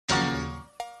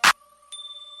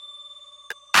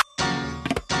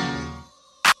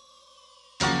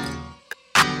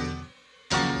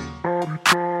Get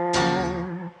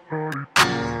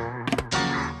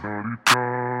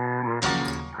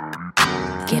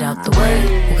out the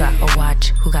way. Who got a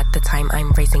watch? Who got the time?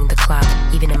 I'm racing the clock.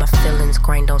 Even in my feelings,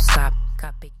 grind don't stop.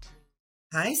 Got big.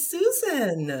 Hi,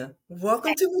 Susan.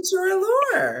 Welcome to Mature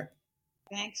Allure.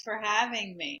 Thanks for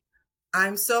having me.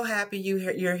 I'm so happy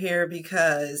you're here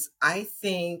because I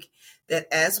think that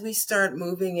as we start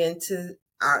moving into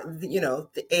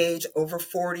the age over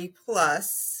 40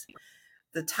 plus,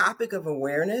 the topic of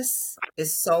awareness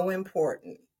is so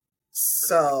important.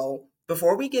 So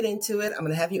before we get into it, I'm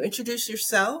going to have you introduce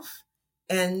yourself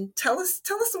and tell us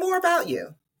more about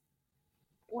you.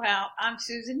 Well, I'm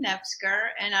Susan Nepsker,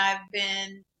 and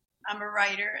I'm a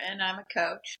writer and I'm a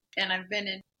coach, and I've been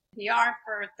in PR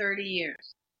for 30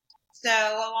 years. So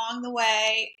along the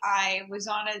way, I was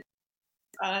on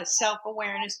a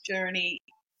self-awareness journey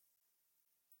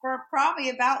for probably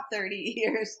about 30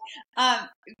 years,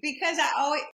 because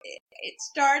it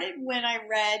started when I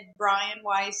read Brian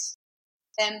Weiss,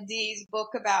 MD's book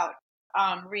about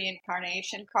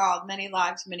reincarnation called Many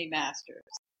Lives, Many Masters.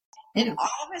 And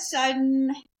all of a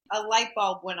sudden, a light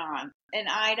bulb went on, and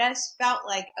I just felt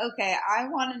like, okay, I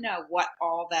want to know what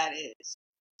all that is.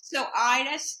 So I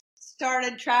just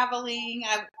started traveling.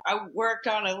 I worked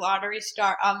on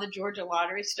on the Georgia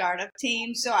Lottery startup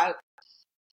team. So I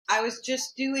was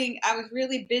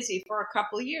really busy for a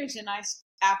couple of years, and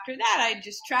after that, I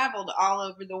just traveled all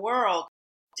over the world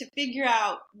to figure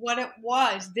out what it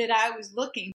was that I was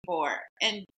looking for,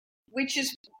 and which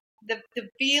is the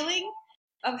feeling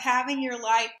of having your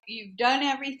life. You've done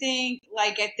everything,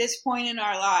 like at this point in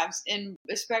our lives, and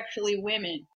especially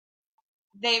women.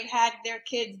 They've had their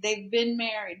kids, they've been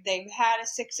married, they've had a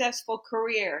successful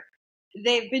career.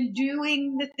 They've been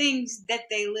doing the things that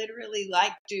they literally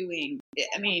like doing.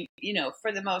 I mean,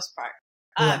 for the most part.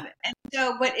 Yeah. And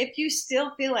so, but if you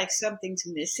still feel like something's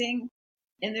missing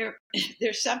and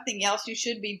there's something else you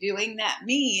should be doing, that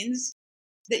means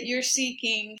that you're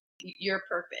seeking your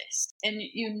purpose, and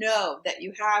you know that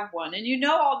you have one, and you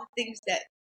know all the things that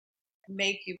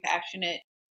make you passionate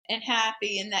and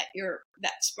happy, and that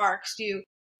sparks you.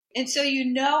 And so you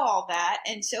know all that.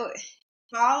 And so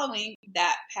following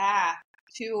that path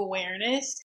to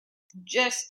awareness,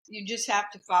 you just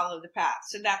have to follow the path.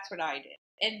 So that's what I did.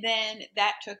 And then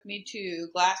that took me to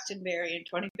Glastonbury in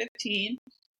 2015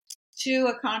 to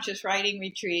a conscious writing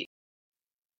retreat.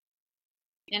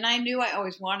 And I knew I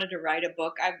always wanted to write a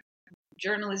book. I'm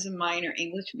journalism minor,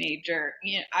 English major.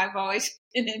 I've always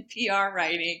been in PR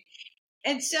writing.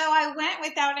 And so I went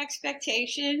without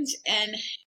expectations, and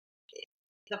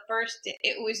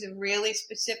it was a really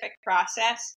specific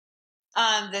process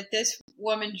that this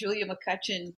woman, Julia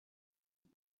McCutcheon,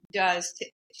 does.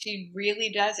 She really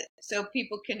does it so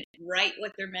people can write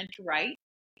what they're meant to write.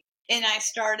 And I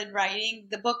started writing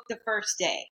the book the first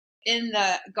day in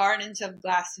the gardens of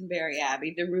Glastonbury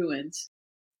Abbey, the ruins.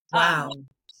 Wow.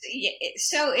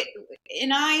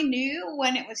 And I knew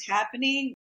when it was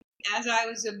happening as I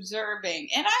was observing,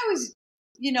 and I was,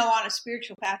 on a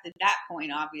spiritual path at that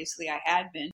point. Obviously I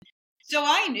had been. So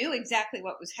I knew exactly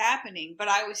what was happening, but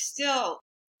I was still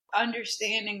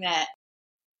understanding that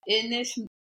in this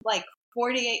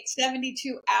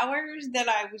 72 hours that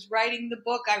I was writing the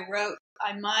book,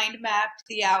 I mind mapped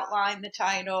the outline, the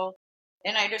title,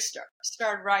 and I just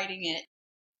started writing it.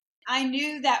 I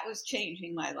knew that was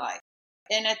changing my life.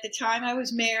 And at the time I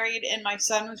was married and my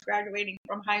son was graduating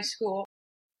from high school.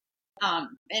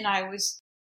 And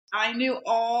I knew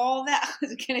all that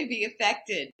was going to be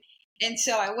affected. And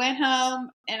so I went home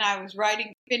and I was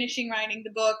finishing writing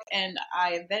the book, and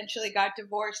I eventually got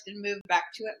divorced and moved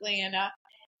back to Atlanta.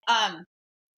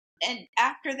 And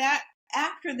after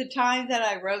the time that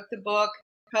I wrote the book,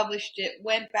 published it,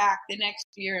 went back the next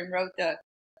year and wrote to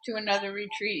another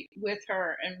retreat with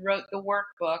her and wrote the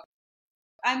workbook.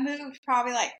 I moved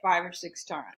probably 5 or 6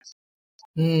 times.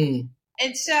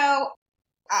 And so,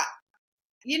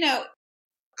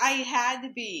 I had to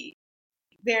be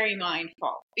very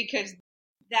mindful, because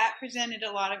that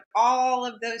all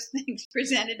of those things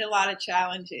presented a lot of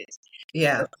challenges.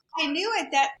 Yeah. I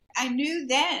knew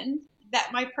then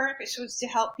that my purpose was to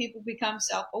help people become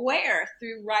self-aware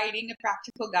through writing a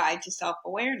practical guide to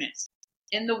self-awareness.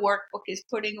 And the workbook is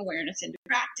putting awareness into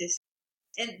practice.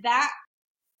 And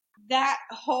that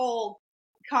whole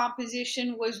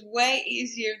composition was way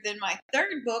easier than my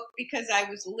third book, because I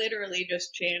was literally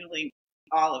just channeling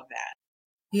all of that.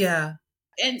 Yeah.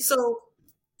 And so,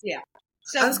 yeah.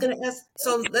 So I was going to ask,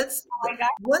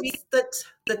 what's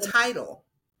the title?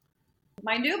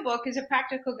 My new book is A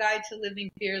Practical Guide to Living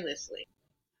Fearlessly.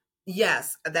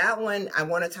 Yes, that one I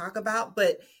want to talk about,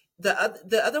 but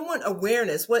the other one,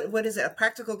 awareness. What is it? A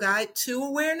practical guide to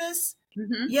awareness?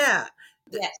 Mm-hmm. Yeah.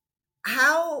 Yes.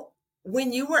 How,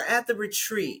 when you were at the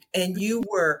retreat and you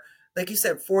were, like you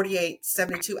said, 48,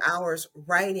 72 hours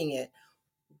writing it,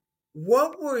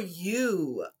 what were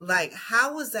you like?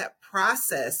 How was that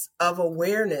process of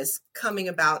awareness coming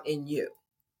about in you?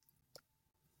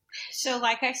 So,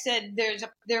 like I said,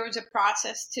 there was a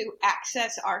process to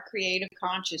access our creative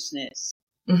consciousness.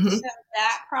 Mm-hmm. So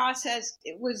that process,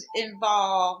 it was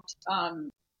involved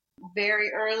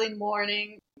very early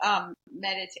morning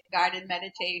guided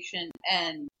meditation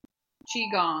and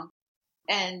qigong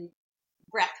and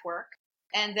breath work,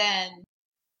 and then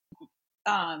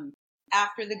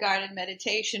after the guided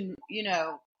meditation,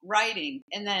 writing,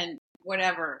 and then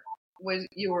whatever was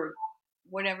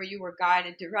whatever you were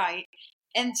guided to write.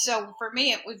 And so for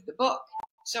me, it was the book.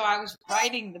 So I was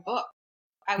writing the book.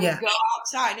 I would go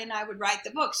outside and I would write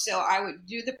the book. So I would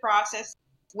do the process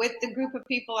with the group of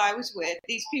people I was with,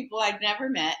 these people I'd never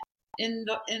met in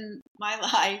my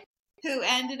life, who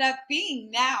ended up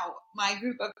being now my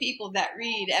group of people that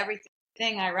read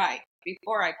everything I write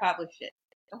before I publish it.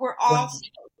 We're all,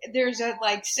 there's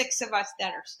like 6 of us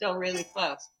that are still really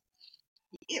close.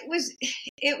 It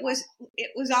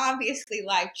was obviously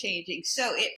life changing.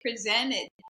 So it presented,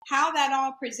 how that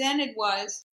all presented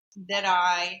was that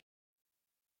I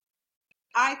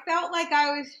felt like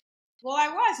I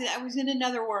was in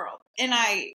another world. And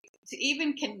to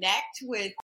even connect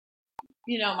with,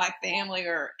 my family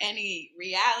or any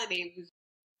reality was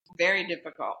very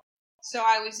difficult. So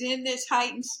I was in this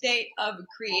heightened state of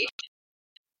creation.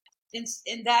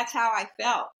 And that's how I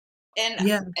felt. And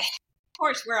Yeah. of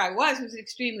course, where I was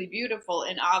extremely beautiful.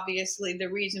 And obviously the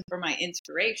reason for my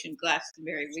inspiration,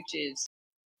 Glastonbury, which is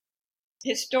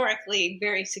historically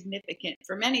very significant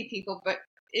for many people, but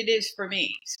it is for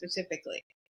me specifically.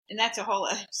 And that's a whole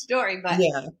other story. But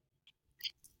Yeah.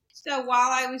 so while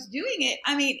I was doing it,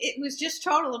 it was just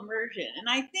total immersion. And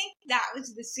I think that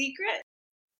was the secret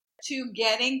to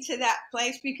getting to that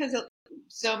place, because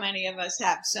so many of us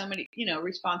have so many,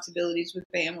 responsibilities with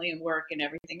family and work and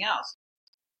everything else.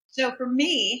 So for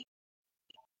me,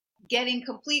 getting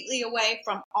completely away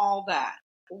from all that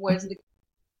was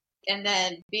and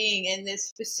then being in this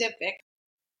specific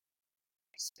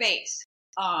space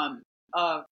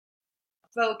of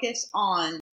focus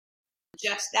on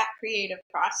just that creative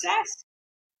process.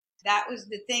 That was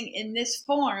the thing in this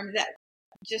form that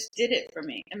just did it for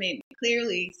me.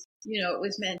 Clearly, it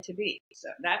was meant to be. So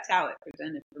that's how it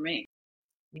presented for me.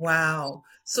 Wow.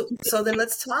 So then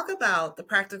let's talk about a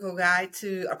practical guide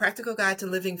to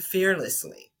living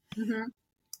fearlessly. Mm-hmm.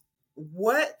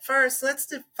 Let's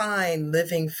define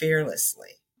living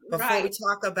fearlessly before we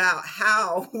talk about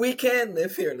how we can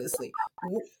live fearlessly.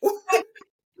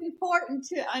 It's important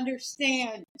to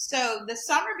understand. So the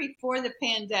summer before the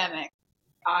pandemic,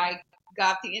 I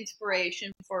got the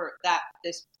inspiration for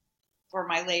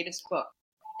my latest book.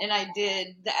 And I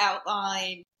did the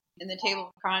outline and the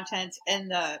table of contents and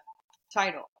the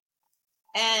title.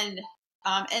 And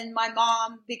my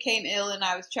mom became ill and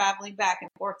I was traveling back and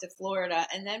forth to Florida.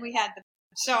 And then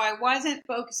so I wasn't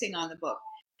focusing on the book.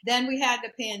 Then we had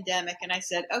the pandemic and I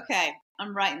said, okay,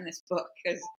 I'm writing this book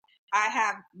because I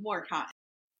have more time.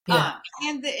 Yeah.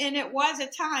 And it was a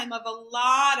time of a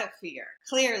lot of fear.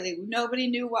 Clearly, nobody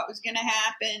knew what was going to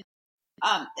happen.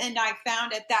 And I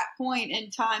found at that point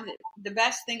in time that the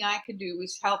best thing I could do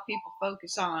was help people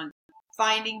focus on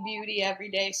finding beauty every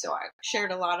day. So I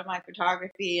shared a lot of my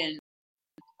photography, and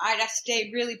I just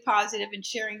stayed really positive in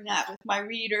sharing that with my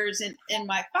readers and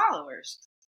my followers,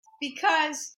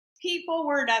 because people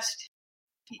were just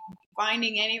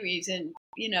finding any reason,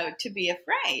 to be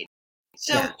afraid.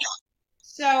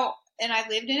 So, and I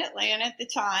lived in Atlanta at the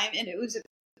time, and it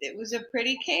was a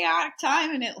pretty chaotic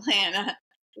time in Atlanta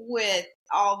with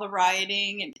all the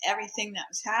rioting and everything that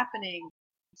was happening.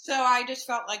 So I just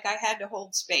felt like I had to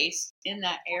hold space in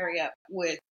that area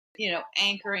with,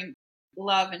 anchoring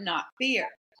love and not fear,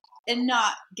 and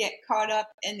not get caught up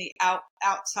in the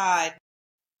outside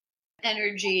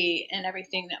energy and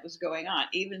everything that was going on,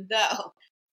 even though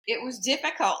it was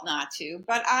difficult not to.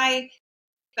 But I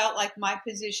felt like my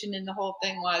position in the whole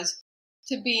thing was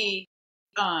to be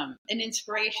an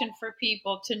inspiration for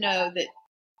people to know that,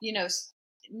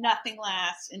 nothing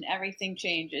lasts and everything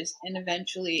changes, and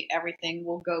eventually everything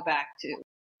will go back to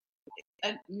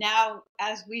now,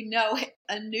 as we know it,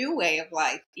 a new way of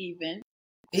life even.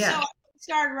 Yeah. So I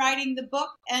started writing the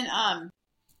book, and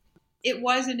it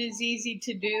wasn't as easy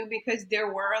to do because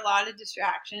there were a lot of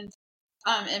distractions,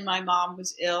 and my mom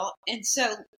was ill. And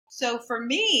so for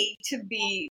me to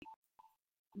be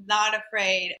not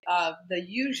afraid of the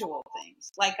usual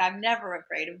things. Like I'm never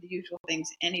afraid of the usual things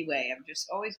anyway. I've just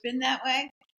always been that way.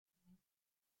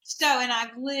 So, and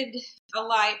I've lived a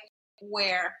life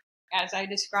where, as I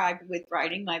described with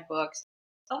writing my books,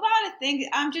 a lot of things,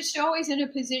 I'm just always in a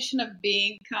position of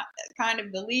being kind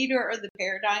of the leader or the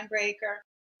paradigm breaker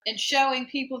and showing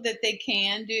people that they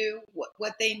can do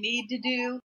what they need to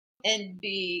do and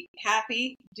be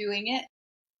happy doing it.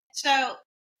 So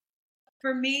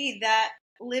for me, that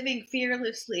living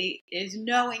fearlessly is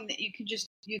knowing that you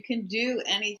can do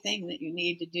anything that you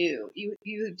need to do.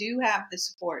 You do have the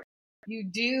support. You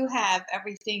do have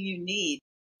everything you need.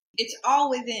 It's all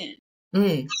within.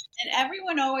 And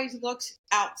everyone always looks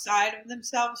outside of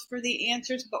themselves for the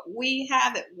answers, but we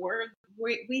have it.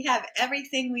 We have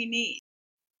everything we need.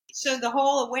 So the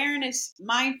whole awareness,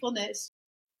 mindfulness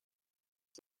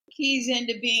keys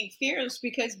into being fearless,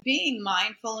 because being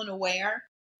mindful and aware,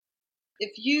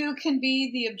 if you can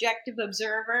be the objective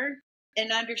observer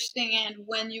and understand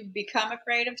when you become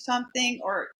afraid of something,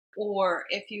 or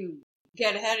if you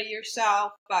get ahead of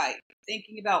yourself by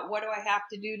thinking about what do I have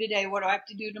to do today, what do I have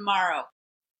to do tomorrow,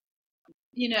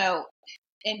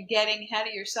 and getting ahead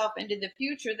of yourself into the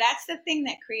future, that's the thing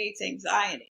that creates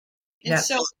anxiety. And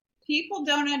so people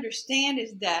don't understand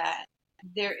is that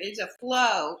there is a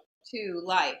flow to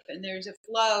life and there's a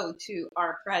flow to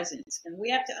our presence. And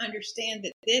we have to understand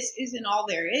that this isn't all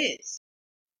there is.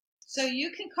 So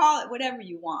you can call it whatever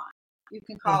you want. You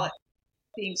can call it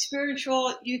being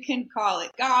spiritual. You can call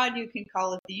it God. You can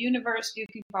call it the universe. You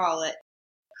can call it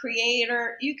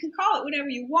creator. You can call it whatever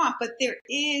you want, but there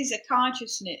is a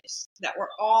consciousness that we're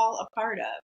all a part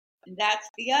of. And that's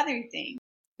the other thing.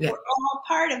 Yeah. We're all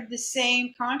part of the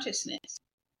same consciousness.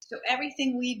 So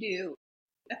everything we do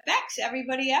affects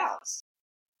everybody else.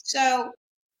 So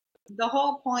the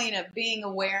whole point of being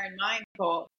aware and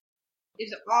mindful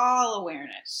is all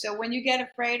awareness. So when you get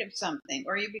afraid of something,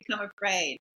 or you become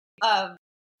afraid of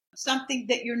something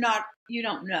that you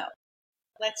don't know,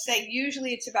 let's say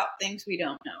usually it's about things we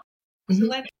don't know. So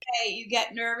let's say you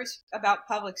get nervous about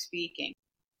public speaking,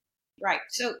 right?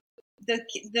 So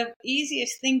the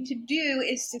easiest thing to do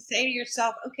is to say to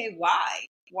yourself, okay, why?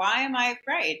 Why am I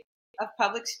afraid of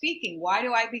public speaking? Why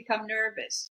do I become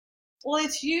nervous? Well,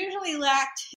 it's usually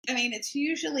linked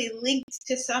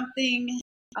to something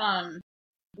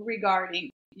regarding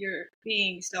your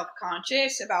being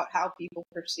self-conscious about how people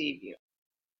perceive you.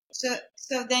 So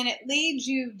then it leads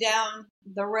you down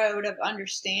the road of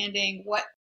understanding what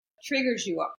triggers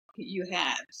you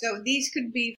have. So these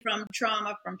could be from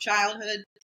trauma from childhood.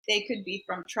 They could be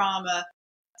from trauma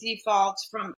defaults,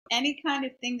 from any kind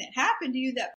of thing that happened to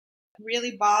you that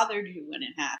really bothered you when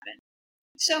it happened.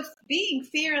 So being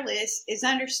fearless is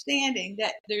understanding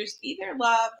that there's either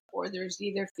love or there's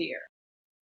either fear.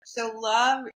 So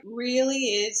love really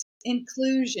is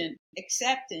inclusion,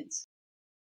 acceptance,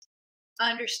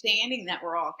 understanding that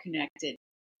we're all connected.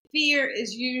 Fear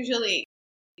is usually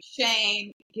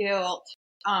shame, guilt,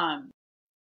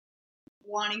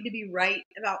 wanting to be right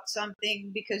about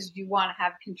something because you want to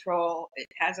have control. It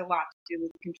has a lot to do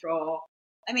with control.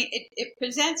 I mean, it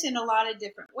presents in a lot of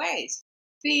different ways.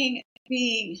 Being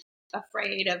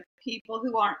afraid of people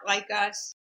who aren't like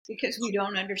us because we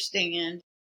don't understand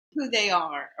who they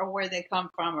are or where they come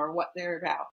from or what they're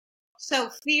about. So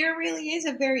fear really is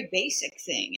a very basic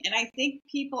thing. And I think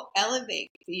people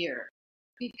elevate fear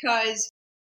because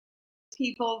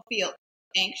people feel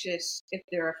anxious if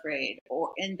they're afraid,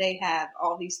 and they have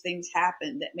all these things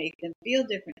happen that make them feel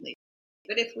differently.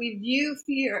 But if we view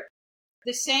fear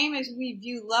the same as we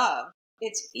view love,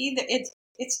 it's 50-50.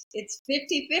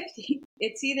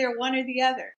 It's either one or the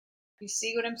other. You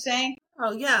see what I'm saying?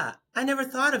 Oh yeah, I never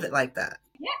thought of it like that.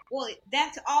 Yeah, well,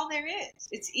 that's all there is.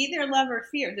 It's either love or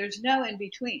fear. There's no in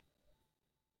between.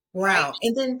 Wow. Right?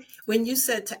 And then when you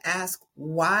said to ask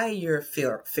why you're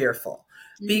fearful,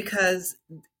 because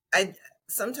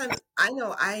sometimes I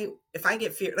know if I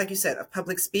get fear, like you said, of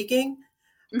public speaking,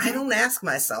 I don't ask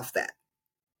myself that.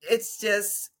 It's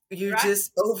just, you're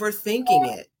just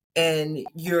overthinking it, and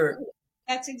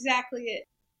that's exactly it.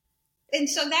 And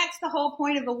so that's the whole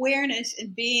point of awareness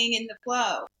and being in the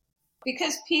flow,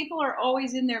 because people are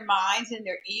always in their minds, in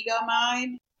their ego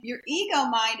mind. Your ego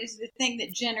mind is the thing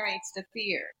that generates the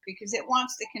fear because it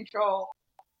wants to control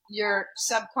your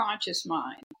subconscious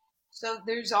mind. So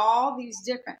there's all these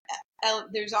different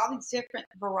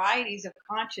varieties of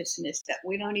consciousness that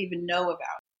we don't even know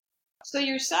about. So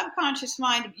your subconscious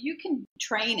mind, you can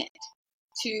train it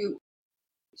to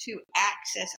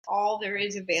access all there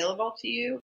is available to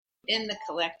you in the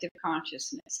collective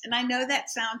consciousness. And I know that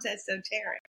sounds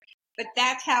esoteric, but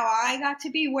that's how I got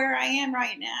to be where I am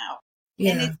right now.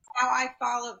 And Yeah. it's how I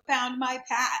found my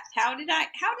path. How did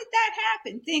that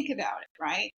happen? Think about it,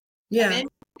 right? I'm Yeah. in my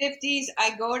 50s.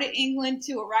 I go to England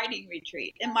to a writing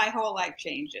retreat and my whole life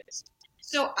changes.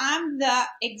 So I'm the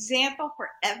example for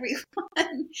everyone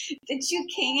that you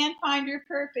can find your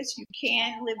purpose. You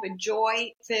can live a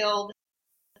joy-filled,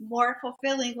 more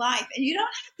fulfilling life. And you don't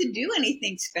have to do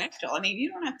anything special. I mean,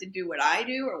 you don't have to do what I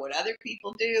do or what other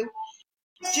people do.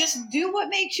 Just do what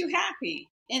makes you happy.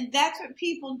 And that's what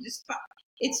people just,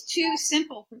 it's too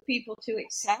simple for people to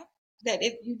accept that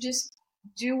if you just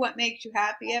do what makes you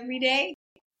happy every day,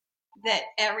 that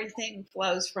everything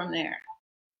flows from there.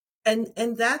 And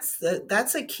that's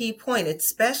a key point,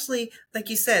 especially like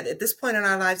you said, at this point in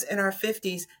our lives, in our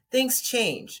 50s, things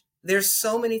change. There's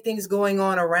so many things going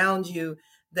on around you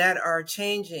that are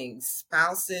changing.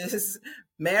 Spouses,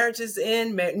 marriages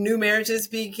end, new marriages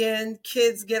begin,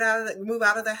 kids move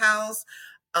out of the house.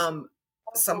 Um,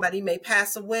 Somebody may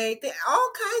pass away.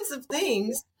 All kinds of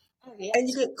things, Oh, yes. and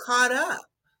you get caught up.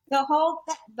 The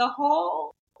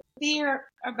whole fear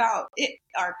about it,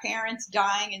 our parents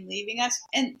dying and leaving us.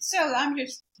 And so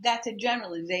that's a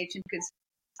generalization because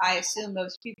I assume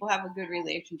most people have a good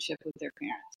relationship with their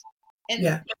parents. And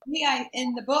Yeah. for me,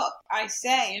 in the book, I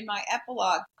say in my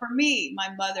epilogue, for me, my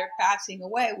mother passing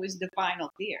away was the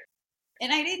final fear.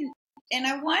 And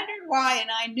I wondered why, and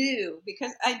I knew,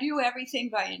 because I do everything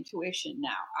by intuition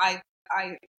now. I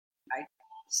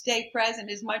stay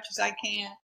present as much as I can,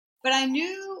 but I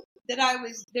knew that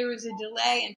there was a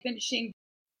delay in finishing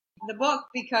the book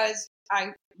because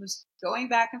I was going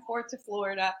back and forth to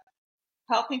Florida,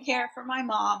 helping care for my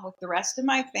mom with the rest of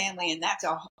my family, and that's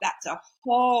a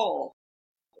whole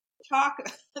talk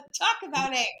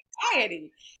about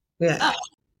anxiety. Yeah.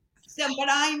 But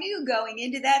I knew going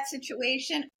into that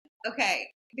situation, okay,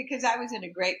 because I was in a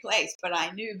great place, but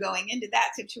I knew going into that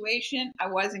situation, I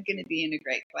wasn't going to be in a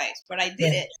great place. But I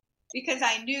did it because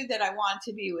I knew that I wanted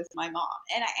to be with my mom.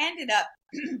 And I ended up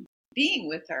being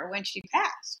with her when she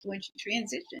passed, when she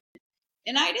transitioned.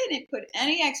 And I didn't put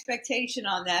any expectation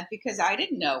on that because I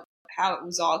didn't know how it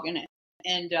was all going to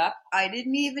end up. I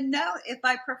didn't even know if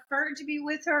I preferred to be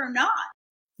with her or not.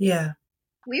 Yeah.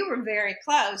 We were very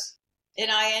close, and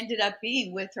I ended up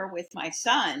being with her with my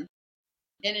son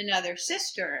and another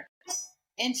sister.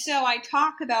 And so I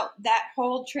talk about that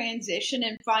whole transition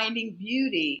and finding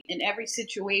beauty in every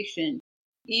situation,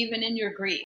 even in your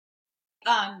grief.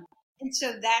 And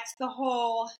so that's the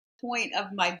whole point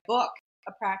of my book,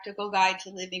 A Practical Guide to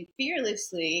Living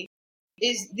Fearlessly,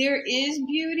 is there is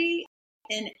beauty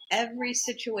in every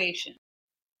situation.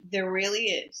 There really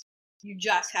is. You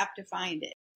just have to find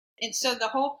it. And so the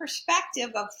whole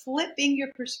perspective of flipping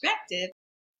your perspective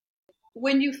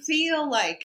when you feel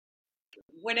like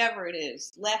whatever it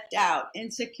is, left out,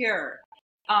 insecure,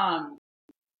 that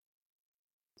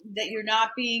you're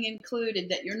not being included,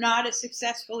 that you're not as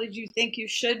successful as you think you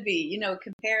should be,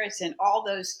 comparison, all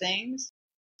those things.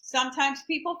 Sometimes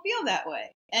people feel that way.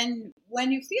 And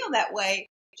when you feel that way,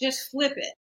 just flip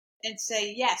it and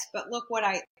say, yes, but look what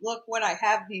I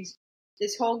have,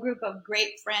 this whole group of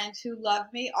great friends who love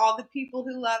me, all the people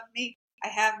who love me. I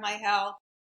have my health.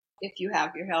 If you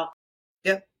have your health.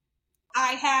 Yep.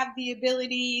 I have the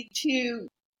ability to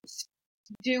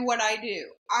do what I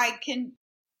do. I can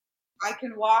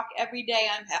walk every day.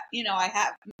 I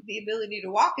have the ability to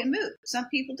walk and move. Some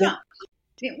people don't.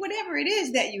 Whatever it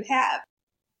is that you have,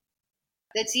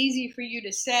 that's easy for you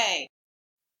to say,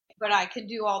 but I can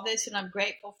do all this and I'm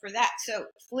grateful for that. So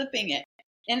flipping it.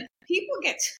 And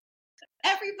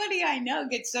everybody I know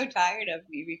gets so tired of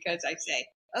me because I say,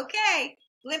 okay,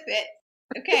 flip it.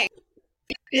 Okay.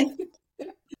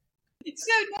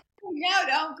 So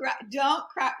no,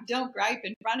 don't gripe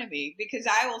in front of me because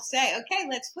I will say, okay,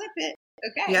 let's flip it.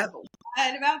 Okay, Yep.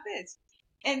 What about this?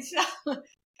 And so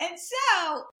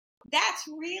that's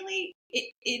really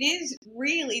it is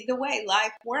really the way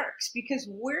life works because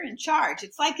we're in charge.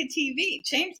 It's like a TV.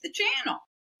 Change the channel.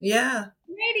 Yeah.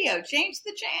 Radio, change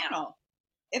the channel.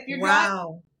 If you're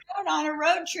Wow. driving on a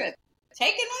road trip,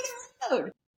 take another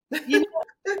road.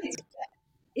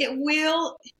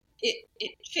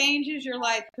 It changes your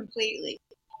life completely.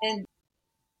 And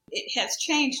it has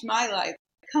changed my life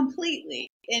completely.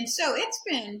 And so it's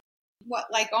been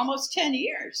almost 10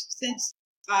 years since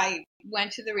I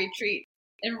went to the retreat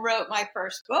and wrote my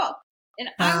first book. And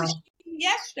I was thinking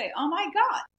yesterday, oh my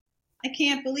God, I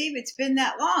can't believe it's been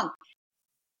that long.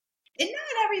 And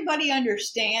not everybody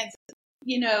understands,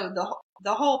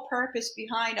 the whole purpose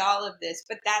behind all of this,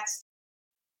 but that's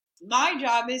my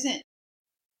job isn't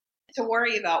to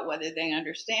worry about whether they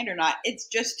understand or not. It's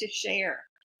just to share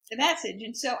the message.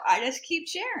 And so I just keep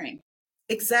sharing.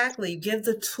 Exactly. Give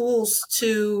the tools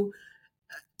to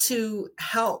to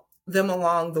help them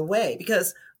along the way.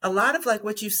 Because a lot of like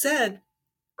what you said,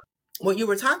 what you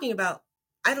were talking about,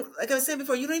 like I was saying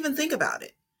before, you don't even think about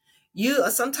it. You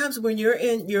sometimes when you're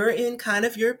in kind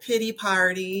of your pity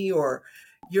party or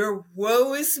your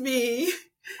woe is me,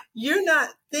 you're not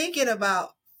thinking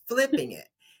about flipping it.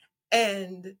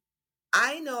 And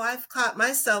I know I've caught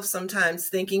myself sometimes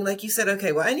thinking, like you said,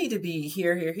 okay, well, I need to be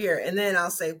here, here, here. And then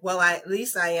I'll say, well, at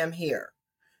least I am here,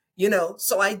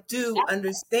 so I do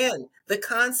understand the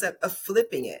concept of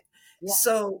flipping it. Yeah.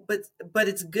 So, but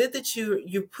it's good that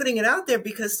you're putting it out there,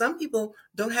 because some people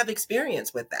don't have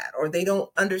experience with that, or they don't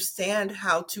understand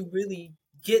how to really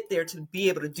get there to be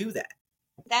able to do that.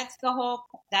 That's the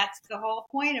whole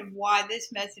point of why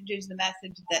this message is the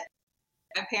message that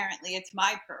apparently it's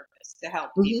my purpose to help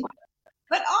people.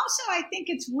 But also I think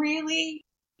it's really,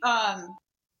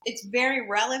 it's very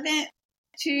relevant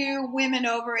to women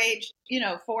over age,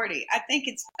 40. I think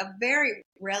it's a very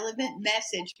relevant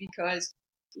message because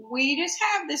we just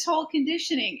have this whole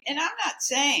conditioning. And I'm not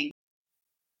saying,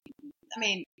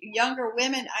 younger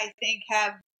women, I think,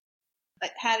 have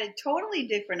had a totally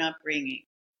different upbringing.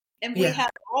 And we had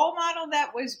a role model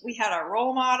we had our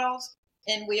role models,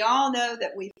 and we all know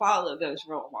that we follow those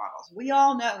role models. We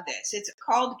all know this. It's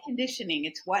called conditioning.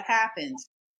 It's what happens.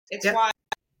 It's why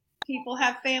people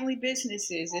have family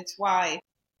businesses. It's why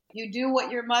you do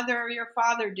what your mother or your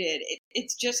father did.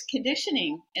 It's just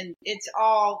conditioning, and it's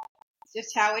all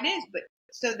just how it is. But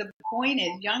so the point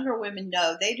is, younger women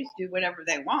know they just do whatever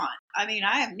they want. I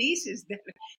have nieces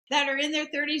that are in their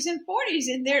 30s and 40s,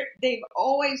 and they've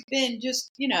always been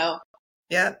just,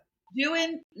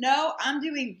 I'm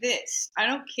doing this. I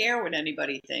don't care what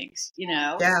anybody thinks,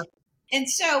 Yeah. And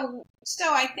so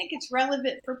I think it's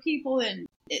relevant for people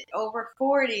over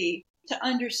 40 to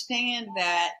understand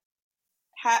that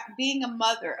being a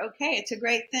mother, okay, it's a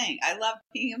great thing. I love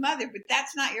being a mother, but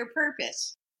that's not your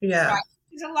purpose. Yeah. Right?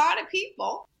 Because a lot of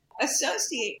people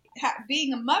associate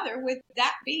being a mother with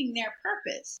that being their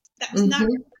purpose. That's not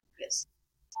your purpose.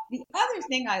 The other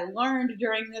thing I learned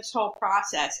during this whole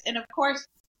process, and of course,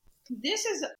 this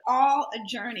is all a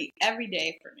journey every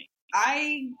day for me.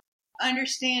 I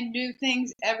understand new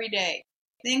things every day.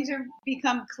 Things are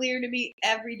become clear to me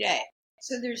every day.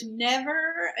 So there's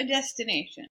never a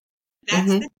destination. That's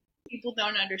the thing people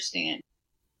don't understand.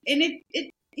 And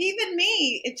even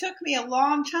me, it took me a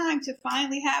long time to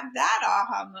finally have that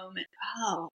aha moment.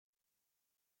 Oh,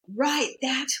 right.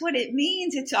 That's what it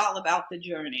means. It's all about the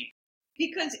journey,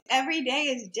 because every day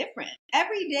is different.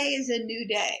 Every day is a new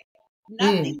day.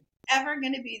 Nothing's ever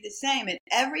going to be the same. And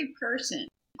every person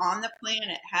on the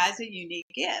planet has a unique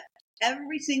gift.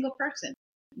 Every single person.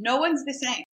 No one's the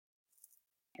same.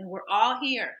 And we're all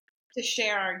here to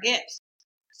share our gifts.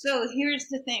 So here's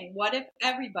the thing. What if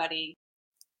everybody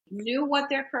knew what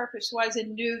their purpose was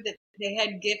and knew that they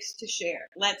had gifts to share?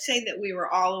 Let's say that we were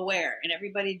all aware and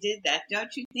everybody did that.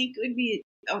 Don't you think it would be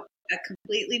a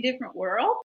completely different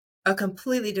world? A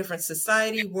completely different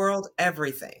society, world,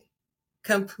 everything.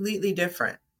 Completely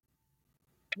different.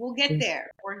 We'll get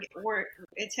there.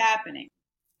 It's happening.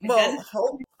 Well,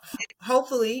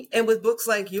 hopefully, and with books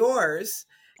like yours,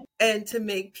 and to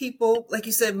make people, like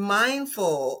you said,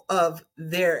 mindful of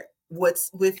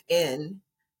what's within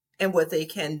and what they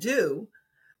can do.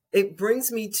 It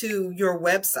brings me to your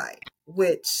website,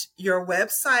 which your web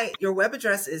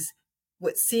address is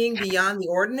Seeing Beyond the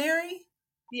Ordinary.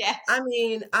 Yes.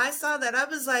 I saw that. I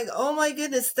was like, oh my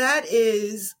goodness, that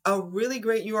is a really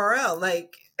great URL.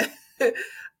 Like,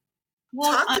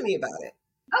 talk to me about it.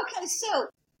 Okay, so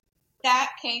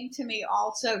that came to me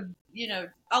also.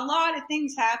 A lot of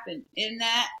things happened in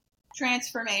that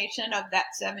transformation of that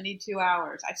 72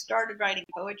 hours. I started writing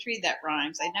poetry that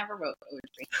rhymes. I never wrote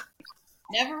poetry.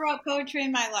 Never wrote poetry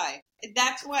in my life.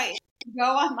 That's why if you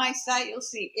go on my site, you'll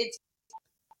see it's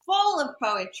full of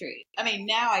poetry.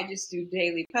 Now I just do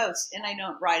daily posts and I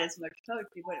don't write as much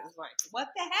poetry, but it was like, what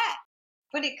the heck?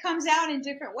 But it comes out in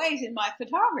different ways in my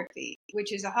photography,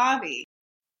 which is a hobby.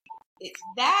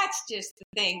 That's just the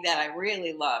thing that I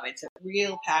really love. It's a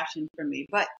real passion for me.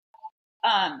 But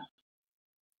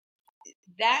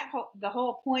the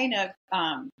whole point of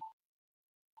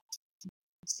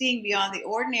seeing beyond the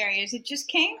ordinary is it just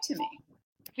came to me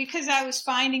because I was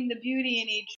finding the beauty in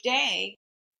each day,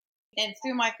 and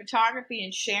through my photography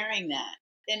and sharing that,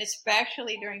 and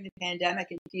especially during the pandemic,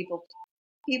 and people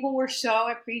were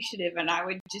so appreciative, and I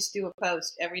would just do a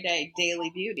post every day, daily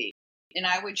beauty, and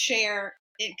I would share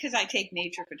it because I take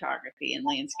nature photography and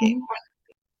landscape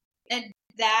photography, and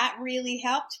that really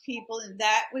helped people, and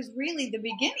that was really the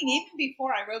beginning. Even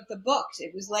before I wrote the books,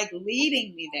 it was like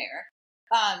leading me there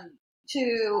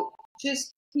to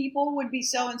just people would be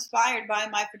so inspired by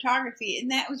my photography, and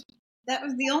that was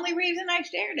the only reason I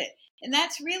shared it. And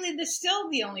that's really still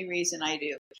the only reason I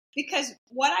do, because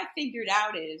what I figured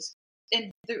out is,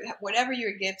 and whatever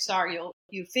your gifts are,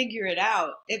 you figure it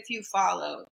out if you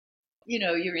follow,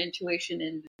 your intuition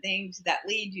and the things that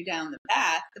lead you down the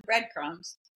path, the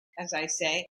breadcrumbs, as I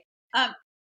say.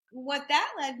 What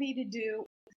that led me to do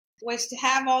was to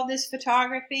have all this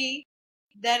photography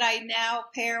that I now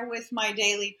pair with my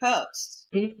daily posts.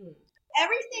 Mm-hmm.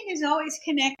 Everything is always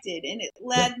connected, and it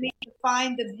led me to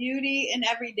find the beauty in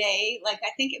every day. Like, I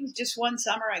think it was just one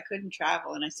summer I couldn't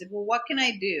travel, and I said, well, what can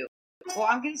I do? Well,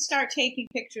 I'm going to start taking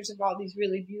pictures of all these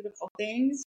really beautiful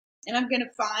things, and I'm going to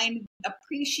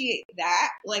appreciate that,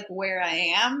 like where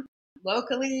I am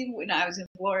locally when I was in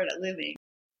Florida living.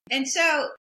 And so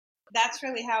that's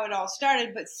really how it all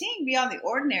started. But Seeing Beyond the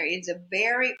Ordinary is a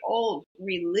very old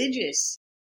religious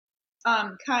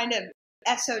kind of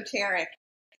esoteric,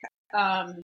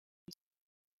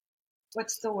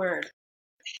 what's the word?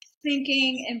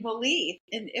 Thinking and belief.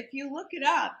 And if you look it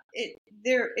up,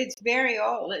 it's very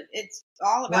old. It's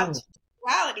all about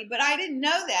spirituality. But I didn't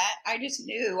know that. I just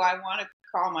knew I want to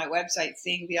call my website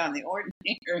Seeing Beyond the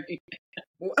Ordinary.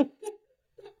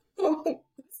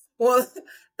 Well,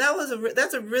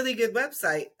 that's a really good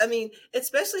website. I mean,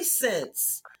 especially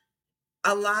since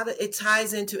a lot of it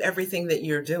ties into everything that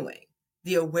you're doing,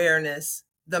 the awareness,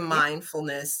 the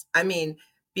mindfulness. I mean,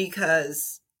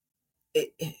 because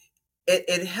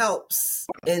it helps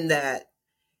in that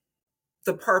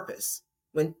the purpose.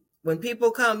 When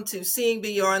people come to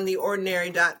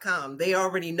seeingbeyondtheordinary.com, they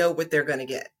already know what they're going to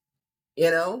get,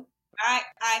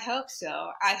 I hope so.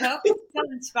 I hope it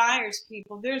still inspires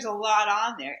people. There's a lot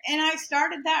on there. And I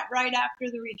started that right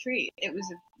after the retreat. It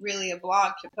was really a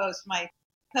blog to post my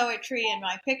poetry and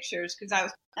my pictures, because I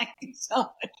was writing so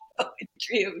much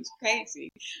poetry. It was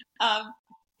crazy.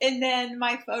 And then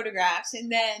my photographs.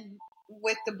 And then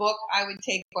with the book, I would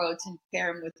take quotes and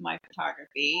pair them with my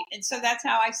photography. And so that's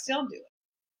how I still do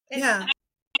it.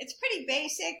 It's pretty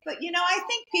basic, but I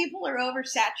think people are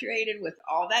oversaturated with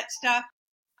all that stuff.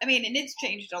 I mean, and it's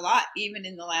changed a lot even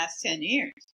in the last 10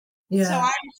 years. Yeah. So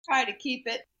I just try to keep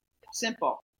it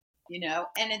simple,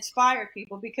 and inspire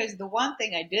people, because the one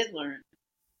thing I did learn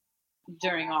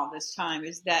during all this time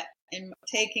is that in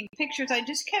taking pictures, I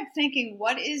just kept thinking,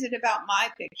 what is it about my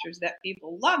pictures that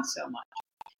people love so much?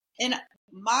 And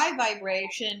my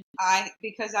vibration,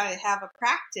 because I have a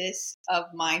practice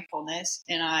of mindfulness,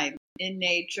 and I'm in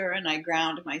nature, and I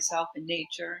ground myself in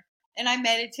nature, and I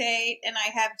meditate, and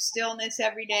I have stillness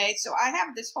every day. So I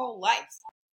have this whole life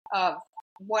of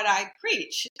what I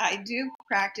preach. I do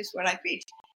practice what I preach.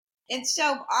 And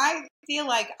so I feel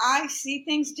like I see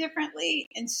things differently.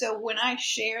 And so when I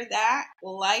share that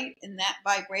light and that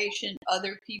vibration,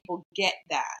 other people get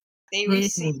that. They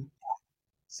receive that.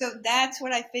 So that's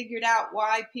what I figured out,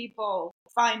 why people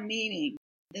find meaning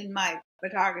in my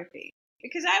photography.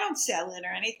 Because I don't sell it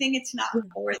or anything. It's not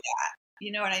for that.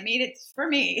 You know what I mean? It's for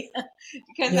me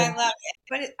because I love it.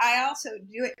 But I also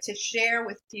do it to share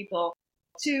with people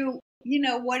to,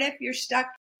 what if you're stuck?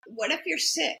 What if you're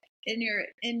sick and you're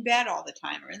in bed all the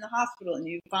time or in the hospital, and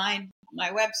you find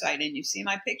my website and you see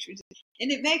my pictures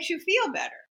and it makes you feel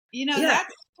better? That's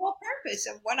the whole purpose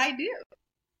of what I do.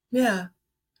 Yeah.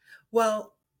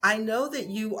 Well, I know that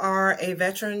you are a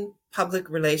veteran public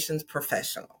relations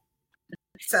professional.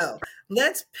 So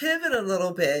let's pivot a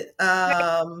little bit.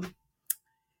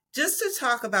 Just to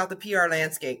talk about the PR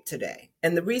landscape today.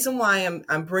 And the reason why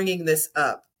I'm bringing this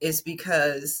up is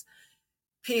because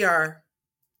PR,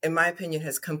 in my opinion,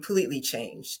 has completely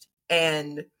changed.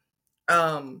 And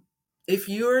if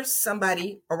you're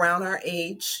somebody around our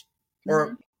age,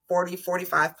 or 40,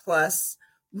 45 plus,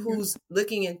 who's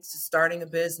looking into starting a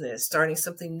business, starting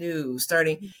something new,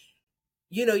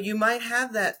 you might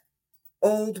have that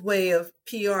old way of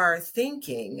PR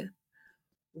thinking.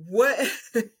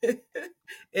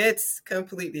 It's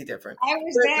completely different. I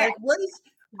was there.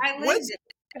 I lived it.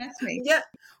 Trust me. Yeah.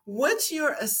 What's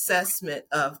your assessment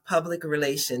of public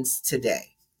relations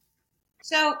today?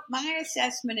 So my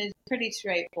assessment is pretty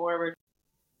straightforward.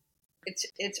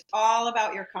 It's all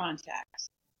about your contacts.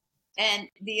 And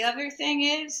the other thing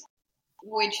is,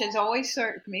 which has always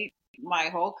served me my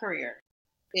whole career,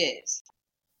 is,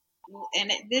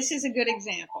 and this is a good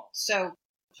example. So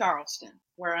Charleston,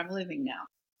 where I'm living now.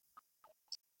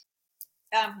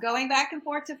 Going back and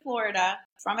forth to Florida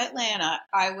from Atlanta,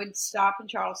 I would stop in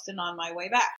Charleston on my way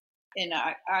back. And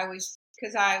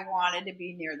because I wanted to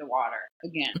be near the water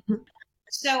again.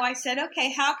 So I said,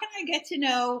 okay, how can I get to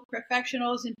know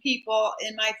professionals and people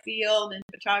in my field and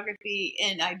photography?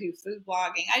 And I do food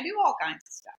blogging. I do all kinds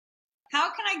of stuff. how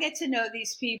can I get to know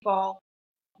these people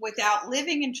without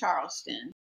living in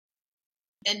Charleston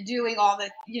and doing all the,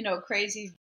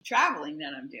 crazy traveling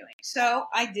that I'm doing? So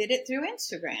I did it through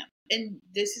Instagram, and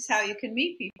this is how you can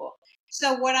meet people.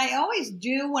 So what I always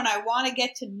do when I want to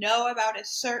get to know about a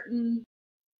certain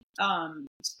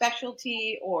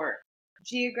specialty or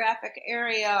geographic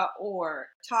area or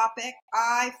topic,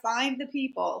 I find the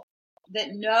people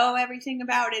that know everything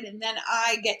about it, and then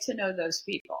I get to know those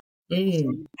people. So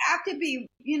you have to be,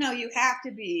 you have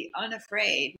to be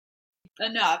unafraid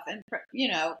enough and,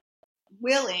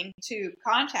 willing to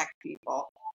contact people,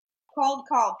 cold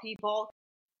call people.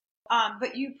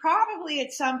 But you probably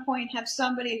at some point have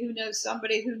somebody who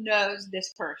knows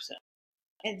this person.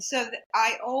 And so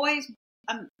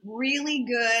I'm really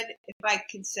good, if I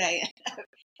can say,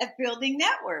 at building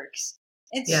networks.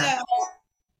 And so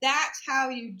that's how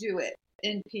you do it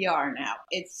in PR now.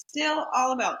 It's still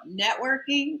all about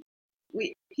networking.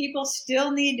 People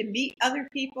still need to meet other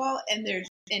people, and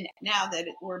now that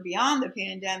we're beyond the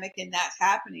pandemic and that's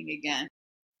happening again,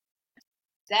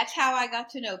 that's how I got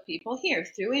to know people here,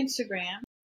 through Instagram.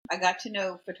 I got to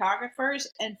know photographers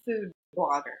and food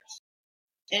bloggers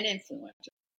and influencers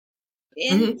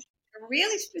in a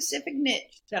really specific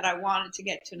niche that I wanted to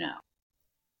get to know.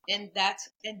 And that's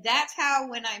how,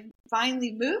 when I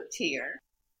finally moved here,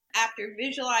 after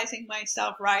visualizing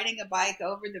myself riding a bike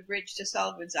over the bridge to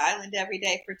Sullivan's Island every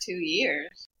day for 2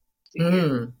 years,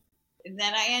 and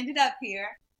then I ended up here.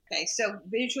 Okay, so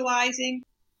visualizing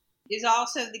is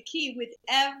also the key with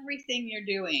everything you're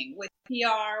doing, with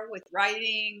PR, with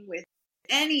writing, with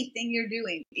anything you're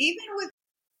doing, even with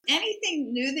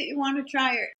anything new that you want to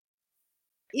try, or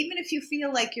even if you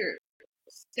feel like you're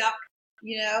stuck,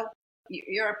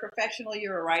 you're a professional,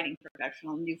 you're a writing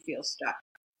professional, and you feel stuck.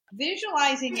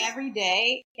 Visualizing every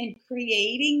day and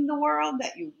creating the world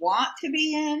that you want to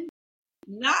be in,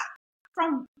 not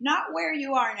where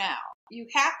you are now. You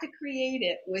have to create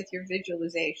it with your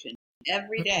visualization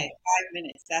every day, 5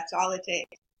 minutes. That's all it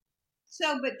takes.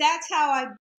 But that's how I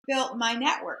built my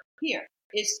network here,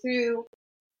 is through,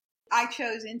 I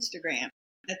chose Instagram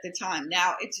at the time.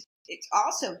 Now it's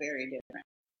also very different,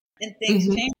 and things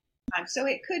change sometimes. So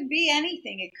it could be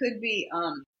anything. It could be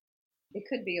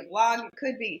a blog. It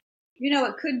could be,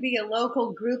 it could be a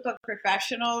local group of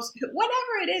professionals,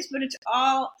 whatever it is, but it's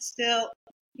all still,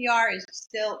 PR is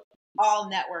still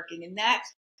all networking. And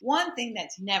that's one thing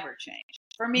that's never changed.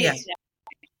 For me, it's never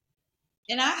changed.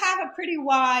 And I have a pretty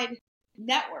wide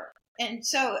network. And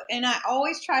I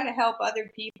always try to help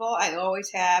other people. I always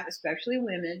have, especially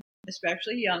women,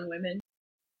 especially young women,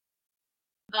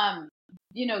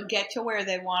 get to where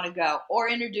they want to go, or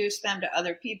introduce them to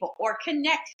other people, or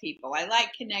connect people. I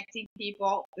like connecting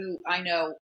people who I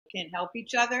know can help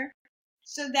each other.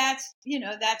 So that's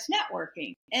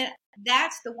networking. And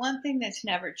that's the one thing that's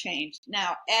never changed.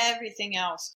 Now, everything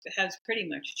else has pretty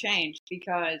much changed,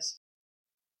 because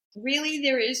really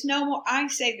there is no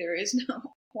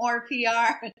more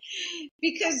PR,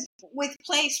 because with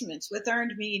placements, with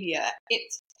earned media,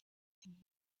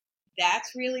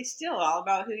 that's really still all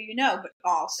about who you know, but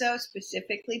also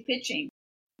specifically pitching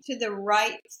to the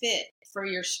right fit for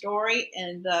your story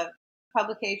and the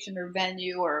publication or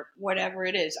venue or whatever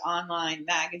it is, online,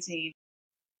 magazine.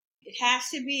 It has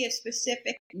to be a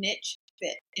specific niche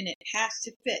fit, and it has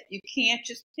to fit. You can't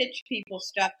just pitch people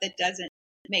stuff that doesn't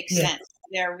make sense to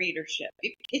their readership.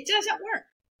 It doesn't work.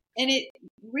 And it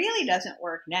really doesn't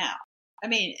work now. I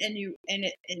mean, and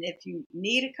if you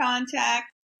need a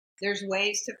contact, there's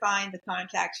ways to find the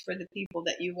contacts for the people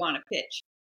that you want to pitch,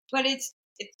 but it's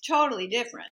totally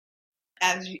different,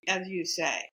 as you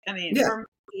say. I mean, for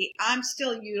me, I'm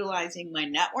still utilizing my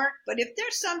network, but if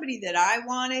there's somebody that I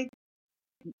want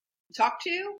to talk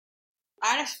to,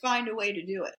 I just find a way to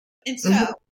do it. And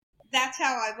so that's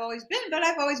how I've always been, but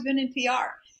I've always been in PR.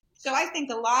 So I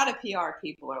think a lot of PR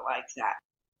people are like that.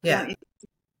 Yeah.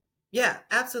 Yeah,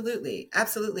 absolutely.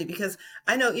 Absolutely. Because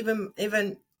I know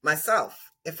even myself,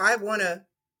 if I want to,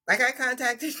 like, I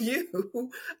contacted you,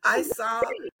 I saw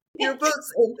your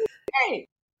books, and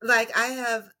like, I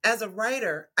have, as a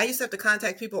writer, I used to have to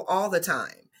contact people all the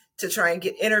time to try and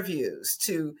get interviews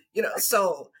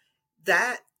so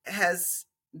that hasn't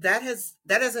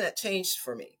changed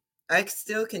for me. I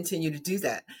still continue to do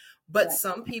that. But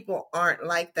some people aren't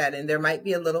like that. And there might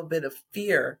be a little bit of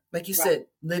fear, like you said,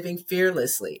 living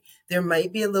fearlessly. There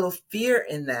might be a little fear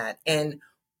in that. And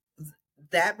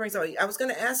that brings on, I was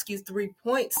going to ask you 3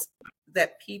 points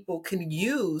that people can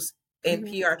use in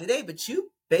PR today, but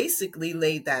you basically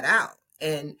laid that out.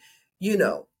 And,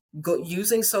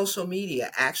 using social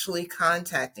media, actually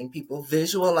contacting people,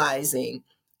 visualizing,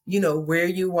 where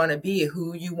you want to be,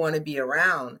 who you want to be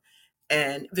around.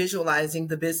 and visualizing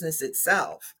the business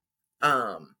itself.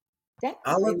 All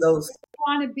Definitely. of those. What you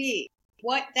want to be,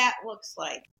 what that looks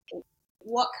like,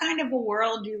 what kind of a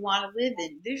world you want to live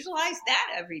in. Visualize that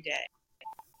every day.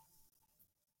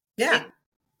 Yeah.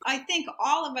 I think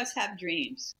all of us have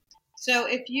dreams. So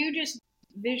if you just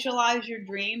visualize your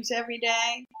dreams every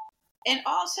day, and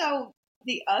also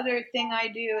the other thing I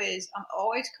do is I'm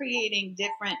always creating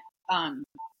different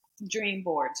dream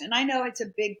boards. And I know it's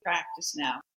a big practice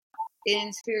now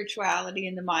in spirituality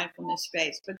and the mindfulness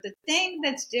space. But the thing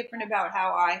that's different about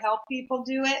how I help people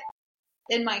do it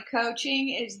in my coaching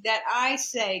is that I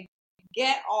say,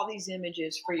 get all these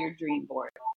images for your dream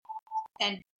board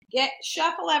and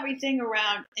shuffle everything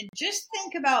around and just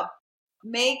think about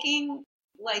making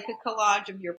like a collage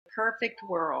of your perfect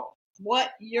world,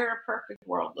 what your perfect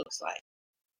world looks like.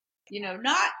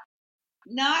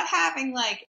 Not having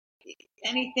like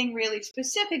anything really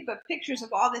specific, but pictures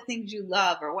of all the things you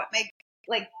love or what make,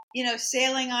 like,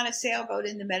 sailing on a sailboat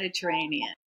in the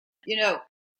Mediterranean.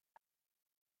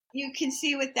 You can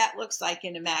see what that looks like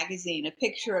in a magazine, a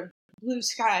picture of blue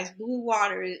skies, blue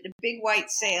water, a big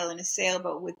white sail in a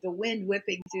sailboat with the wind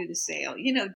whipping through the sail.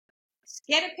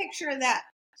 Get a picture of that.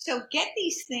 So get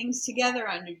these things together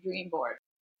on your dream board.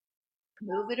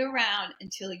 Move it around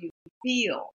until you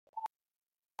feel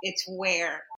it's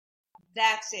where.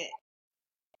 That's it.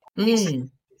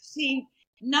 See,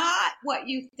 not what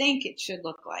you think it should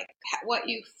look like, what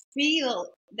you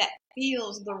feel that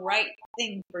feels the right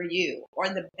thing for you, or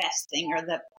the best thing, or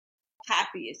the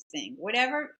happiest thing,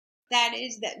 whatever that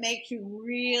is that makes you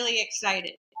really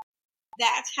excited.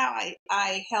 That's how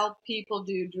I help people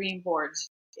do dream boards,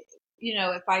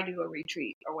 if I do a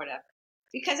retreat or whatever,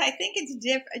 because I think it's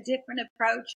a different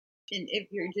approach. And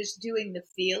if you're just doing the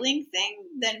feeling thing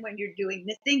than when you're doing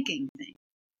the thinking thing.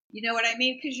 You know what I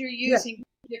mean? Because you're using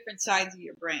different sides of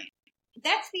your brain.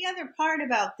 That's the other part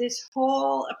about this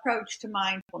whole approach to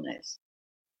mindfulness,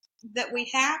 that we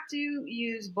have to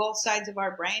use both sides of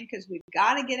our brain, because we've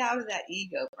got to get out of that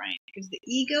ego brain, because the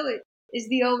ego is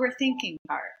the overthinking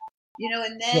part,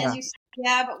 and then you say,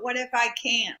 yeah, but what if I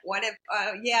can't? What if,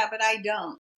 yeah, but I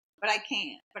don't, but I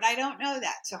can't, but I don't know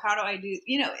that. So how do I do,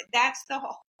 that's the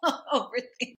whole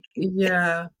overthinking.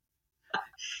 Yeah.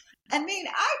 I mean,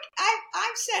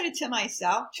 I've said it to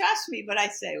myself, trust me, but I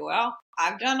say, well,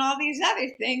 I've done all these other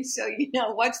things, so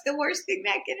what's the worst thing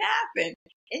that can happen?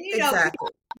 And Exactly. people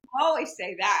always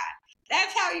say that.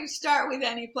 That's how you start with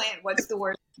any plan. What's the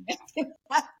worst thing that can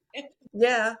happen?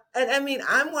 Yeah. And I mean,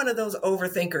 I'm one of those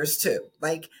overthinkers too.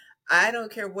 Like, I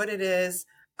don't care what it is.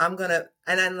 And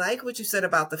I like what you said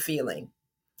about the feeling,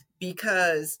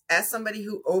 because as somebody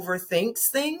who overthinks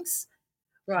things,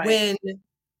 Right.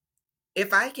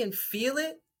 if I can feel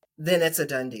it, then it's a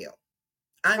done deal.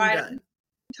 I'm done.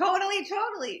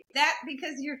 Totally. That,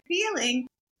 because you're feeling.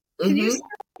 Can you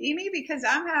see me? Because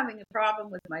I'm having a problem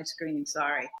with my screen.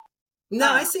 Sorry.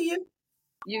 No, I see you.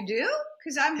 You do?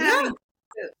 Because I'm having.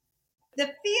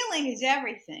 The feeling is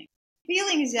everything.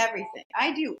 Feeling is everything.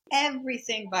 I do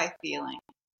everything by feeling.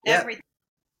 Yep. Everything.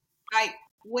 I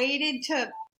waited to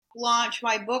launch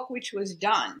my book, which was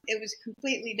done. It was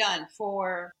completely done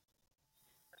for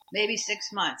maybe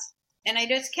 6 months. And I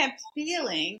just kept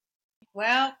feeling,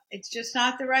 well, it's just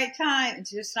not the right time.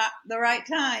 It's just not the right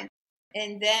time.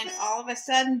 And then all of a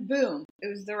sudden, boom, it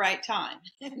was the right time.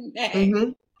 And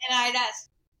I just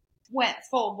went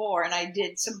full bore, and I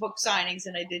did some book signings,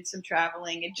 and I did some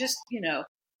traveling, and just, to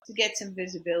get some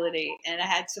visibility. And I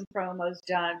had some promos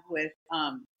done with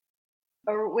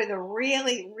a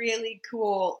really, really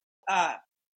cool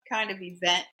kind of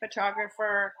event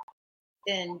photographer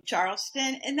in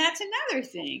Charleston. And that's another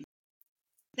thing.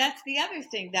 That's the other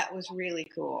thing that was really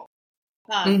cool.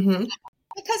 Because I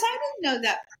didn't know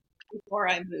that before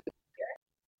I moved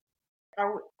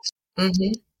here.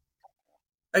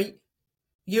 Are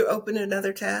you open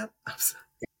another tab? I'm sorry.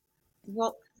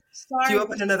 Well, sorry. Do you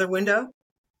open another window?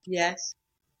 Yes.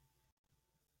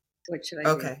 What should I do?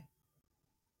 Okay.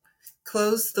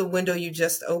 Close the window you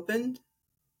just opened.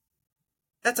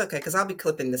 That's okay, because I'll be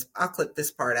clipping this. I'll clip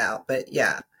this part out, but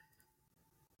yeah.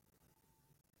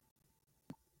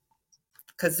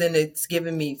 Because then it's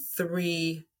giving me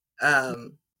 3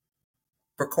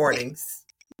 recordings,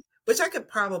 which I could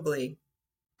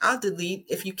I'll delete.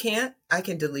 If you can't, I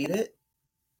can delete it.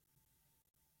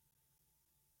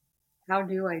 How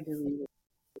do I delete it?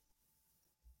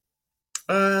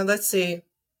 Let's see.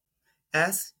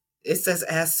 It says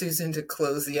ask Susan to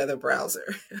close the other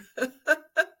browser.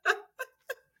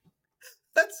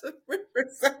 That's what we're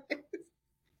saying.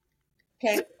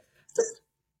 Okay.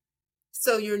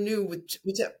 So you're new with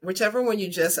whichever one you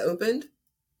just opened?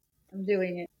 I'm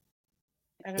doing it.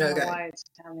 I don't know why it's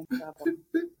having trouble.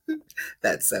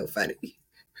 That's so funny.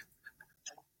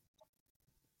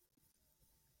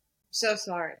 So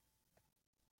sorry.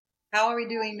 How are we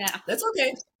doing now? That's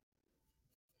okay.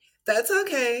 That's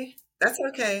okay. That's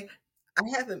okay.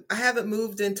 I haven't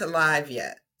moved into live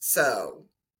yet. So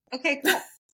Okay, cool.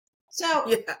 So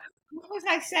yeah. what was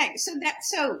I saying?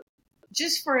 So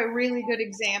just for a really good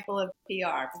example of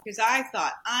PR, because I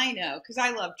thought, I know, because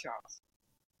I love Charles.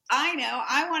 I know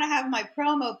I want to have my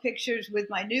promo pictures with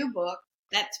my new book.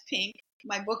 That's pink.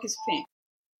 My book is pink.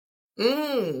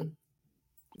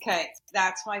 Okay,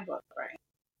 that's my book, right?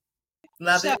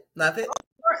 Love it. Love it.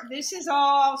 This is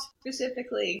all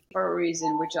specifically for a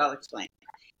reason, which I'll explain.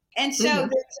 And so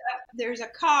there's a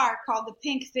car called the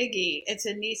Pink Figgy. It's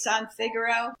a Nissan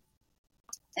Figaro.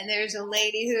 And there's a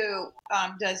lady who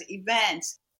does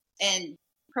events and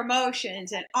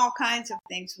promotions and all kinds of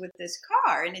things with this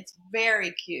car. And it's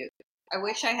very cute. I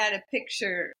wish I had a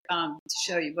picture to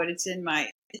show you, but it's in my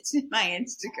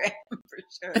Instagram for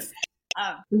sure.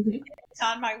 It's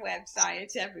on my website.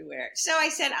 It's everywhere. So I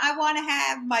said, I want to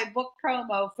have my book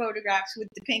promo photographs with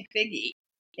the Pink Figgy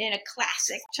in a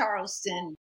classic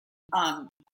Charleston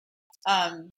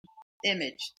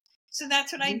image. So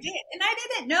that's what I did. And I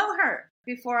didn't know her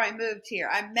before I moved here.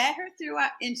 I met her through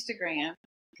Instagram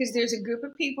because there's a group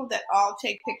of people that all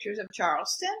take pictures of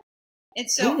Charleston. And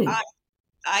so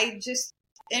I just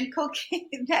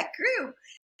inculcated that group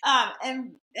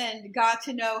and got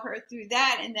to know her through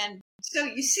that. And then, so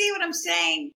you see what I'm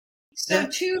saying? So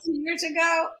 2 years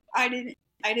ago, I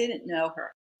didn't know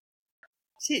her.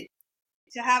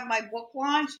 To have my book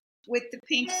launch with the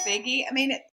Pink Figgy, I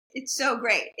mean, it's so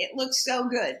great. It looks so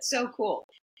good, so cool,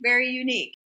 very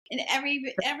unique. And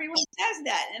everyone says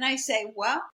that. And I say,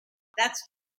 well,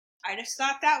 I just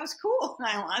thought that was cool. And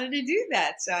I wanted to do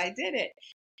that. So I did it.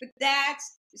 But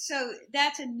that's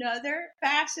another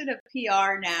facet of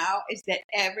PR now, is that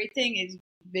everything is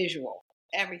visual.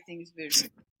 Everything's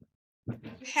visual.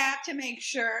 You have to make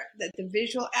sure that the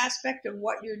visual aspect of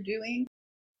what you're doing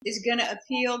is going to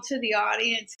appeal to the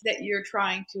audience that you're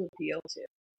trying to appeal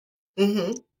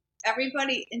to.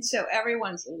 Everybody, and so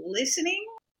everyone's listening.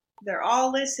 They're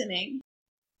all listening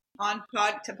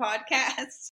to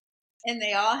podcasts, and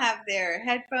they all have their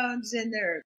headphones and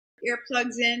their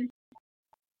earplugs in.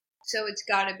 So it's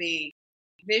got to be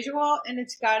visual, and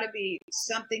it's got to be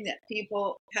something that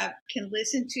people can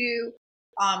listen to,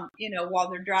 while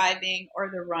they're driving or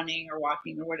they're running or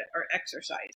walking or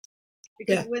exercise.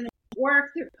 Because when they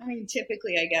work,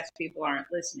 typically, I guess people aren't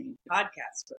listening to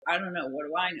podcasts, but I don't know. What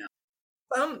do I know?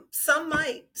 Some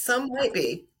might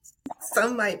be.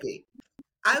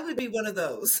 I would be one of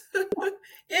those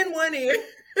in one ear.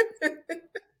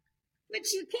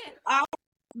 But you can't.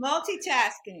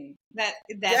 Multitasking. That's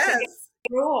against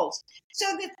the rules. So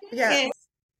the thing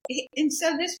is, and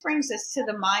so this brings us to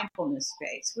the mindfulness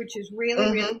space, which is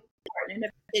really, really important. And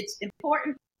it's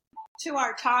important to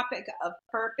our topic of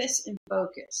purpose and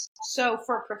focus. So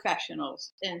for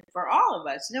professionals and for all of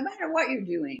us, no matter what you're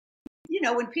doing,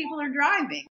 when people are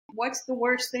driving, what's the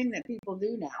worst thing that people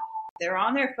do now? They're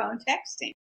on their phone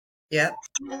texting. Yep.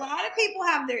 A lot of people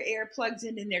have their earplugs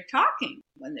in and they're talking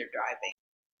when they're driving.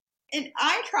 And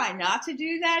I try not to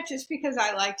do that just because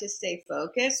I like to stay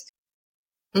focused.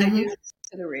 I do listen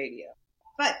to the radio.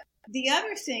 But the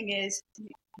other thing is,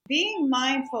 being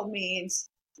mindful means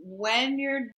when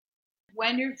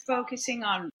you're focusing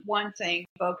on one thing,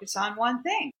 focus on one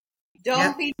thing.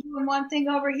 Don't be doing one thing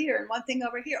over here and one thing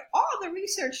over here. All the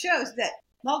research shows that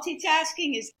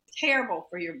multitasking is terrible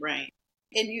for your brain,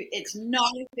 and it's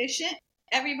not efficient.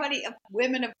 Everybody,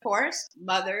 women, of course,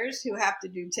 mothers who have to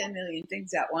do 10 million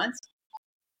things at once,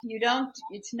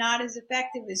 it's not as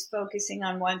effective as focusing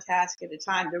on one task at a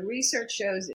time. The research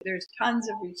shows that there's tons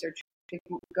of research if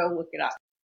you go look it up.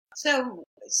 So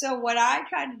what I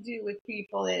try to do with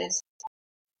people is,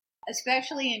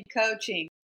 especially in coaching,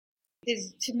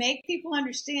 is to make people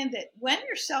understand that when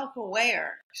you're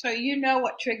self-aware, so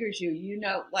what triggers you,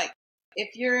 like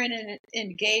if you're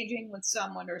engaging with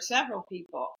someone or several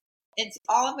people, it's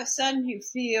all of a sudden you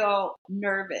feel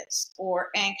nervous or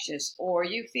anxious, or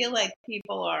you feel like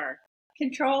people are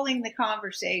controlling the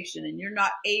conversation and you're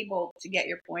not able to get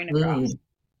your point across.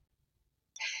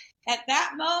 At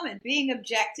that moment, being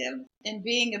objective and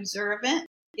being observant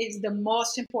is the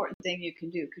most important thing you can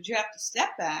do, because you have to step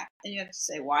back and you have to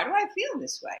say, why do I feel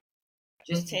this way?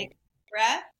 Just take a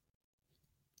breath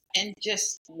and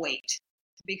just wait,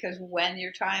 because when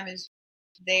your time is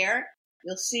there,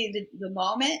 you'll see the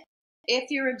moment if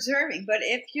you're observing. But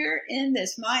if you're in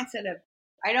this mindset of,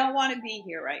 I don't want to be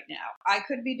here right now, I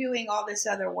could be doing all this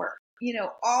other work,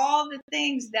 all the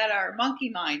things that our monkey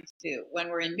minds do when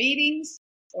we're in meetings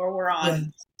or we're Yeah.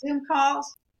 on Zoom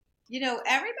calls.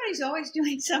 Everybody's always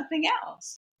doing something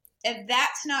else. And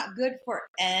that's not good for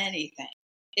anything.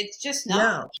 It's just not.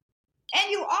 No. And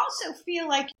you also feel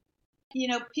like,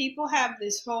 people have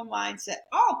this whole mindset,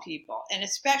 all people, and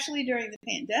especially during the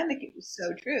pandemic, it was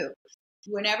so true.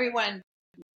 When everyone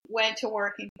went to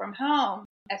working from home,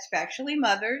 especially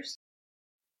mothers,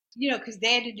 because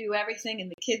they had to do everything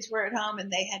and the kids were at home and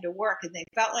they had to work, and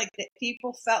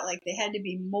people felt like they had to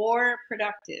be more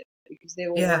productive because they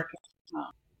were working from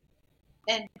home.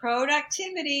 And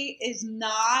productivity is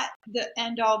not the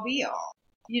end all be all.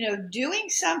 Doing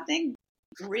something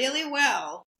really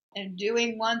well and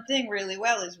doing one thing really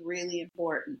well is really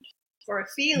important for a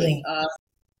feeling of,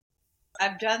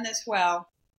 I've done this well.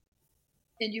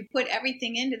 And you put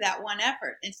everything into that one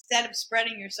effort instead of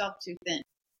spreading yourself too thin.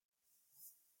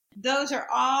 Those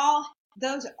all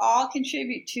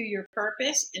contribute to your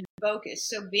purpose and focus.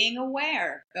 So being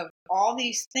aware of all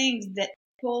these things that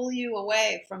pull you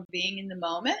away from being in the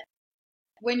moment.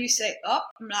 When you say, oh,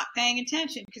 I'm not paying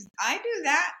attention, because I do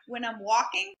that when I'm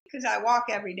walking, because I walk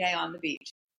every day on the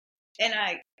beach. And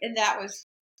that was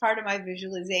part of my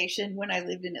visualization when I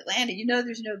lived in Atlanta.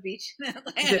 There's no beach in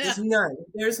Atlanta. There's none.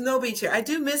 There's no beach here. I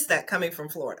do miss that coming from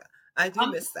Florida. I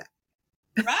do miss that.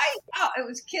 Right? Oh, it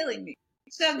was killing me.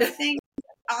 So the thing,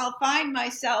 I'll find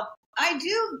myself, I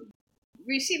do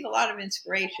receive a lot of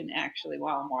inspiration actually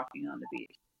while I'm walking on the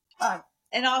beach.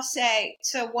 And I'll say,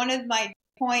 so one of my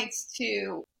tips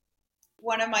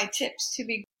to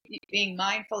being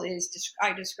mindful is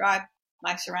I describe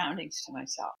my surroundings to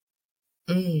myself.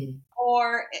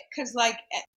 Or because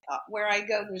where I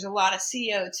go, there's a lot of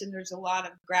sea oats and there's a lot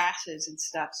of grasses and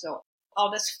stuff. So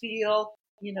I'll just feel,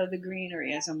 the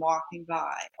greenery as I'm walking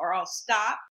by, or I'll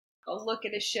stop, I'll look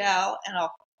at a shell and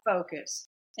I'll focus.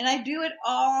 And I do it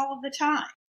all the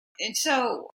time. And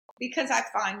so because I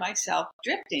find myself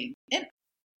drifting, and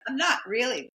I'm not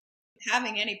really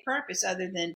having any purpose other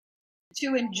than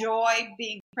to enjoy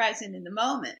being present in the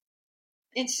moment.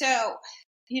 And so,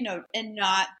 and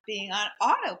not being on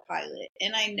autopilot.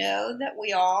 And I know that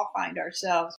we all find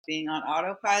ourselves being on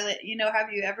autopilot.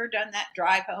 Have you ever done that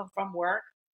drive home from work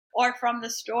or from the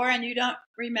store and you don't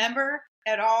remember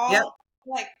at all? Yep.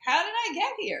 Like, how did I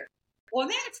get here? Well,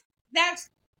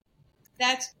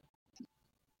 that's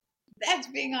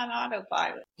being on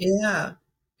autopilot. Yeah.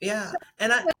 Yeah.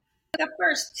 And the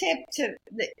first tip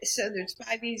so there's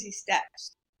 5 easy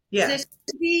steps. Yeah. Just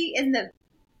to be in the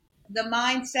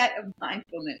mindset of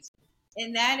mindfulness.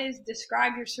 And that is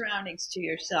describe your surroundings to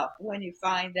yourself when you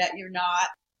find that you're not,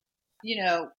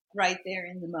 right there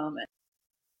in the moment.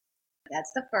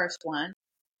 That's the first one.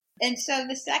 And so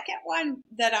the second one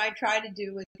that I try to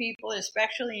do with people,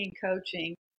 especially in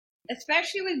coaching,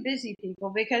 especially with busy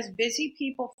people, because busy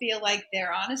people feel like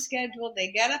they're on a schedule.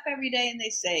 They get up every day and they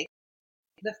say,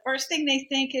 the first thing they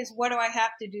think is, what do I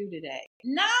have to do today?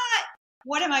 Not,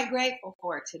 what am I grateful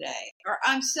for today? Or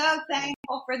I'm so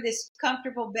thankful for this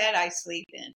comfortable bed I sleep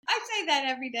in. I say that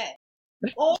every day.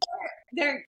 Or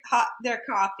their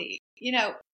coffee,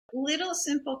 little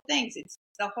simple things. It's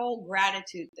the whole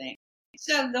gratitude thing.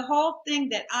 So the whole thing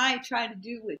that I try to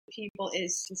do with people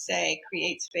is to say,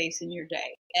 create space in your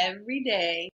day. Every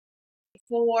day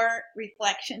for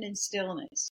reflection and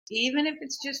stillness. Even if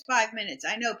it's just 5 minutes.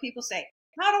 I know people say,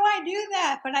 how do I do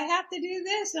that? But I have to do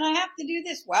this and I have to do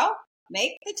this. Well,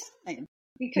 make the time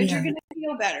because you're going to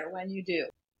feel better when you do.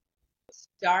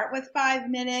 Start with 5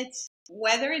 minutes,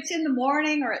 whether it's in the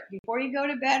morning or before you go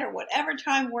to bed or whatever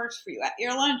time works for you at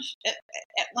your lunch,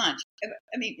 at lunch.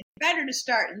 I mean, it's better to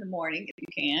start in the morning if you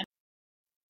can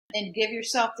and give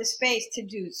yourself the space to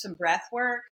do some breath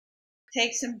work,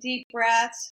 take some deep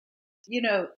breaths,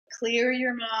 clear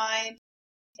your mind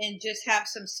and just have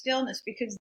some stillness,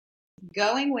 because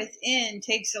going within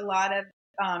takes a lot of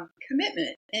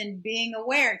commitment, and being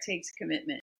aware takes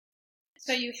commitment.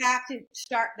 So you have to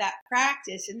start that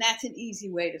practice, and that's an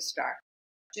easy way to start.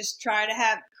 Just try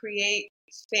to create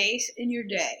space in your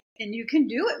day, and you can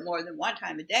do it more than one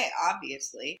time a day,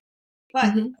 obviously,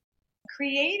 but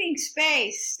creating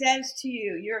space says to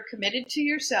you, you're committed to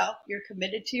yourself, you're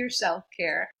committed to your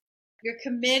self-care, you're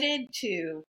committed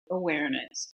to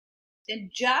awareness.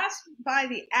 And just by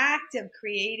the act of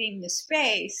creating the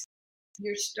space,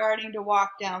 you're starting to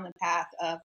walk down the path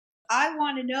of, I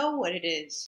want to know what it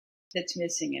is that's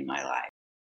missing in my life.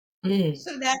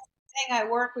 So that's the thing I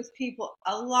work with people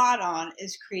a lot on,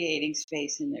 is creating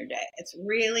space in their day. It's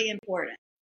really important.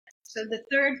 So the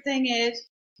third thing is,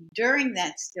 during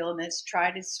that stillness,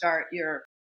 try to start your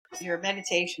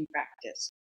meditation practice.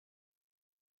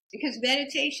 because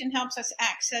meditation helps us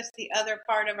access the other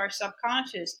part of our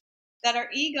subconscious that our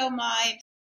ego mind,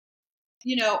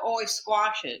 always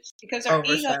squashes, because our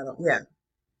ego,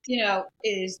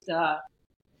 is the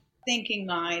thinking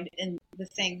mind and the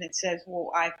thing that says,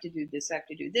 well, I have to do this, I have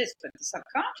to do this. But the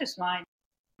subconscious mind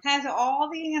has all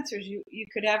the answers you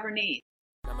could ever need.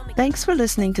 Thanks for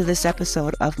listening to this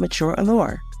episode of Mature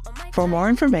Allure. For more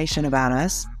information about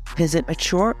us, visit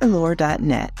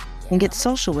matureallure.net and get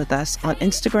social with us on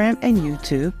Instagram and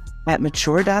YouTube at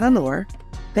mature.allure,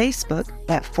 Facebook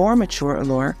at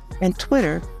 @4matureallure, and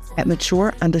Twitter at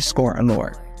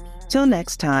mature_allure. Till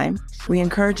next time, we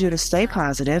encourage you to stay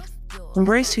positive,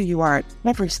 embrace who you are at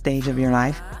every stage of your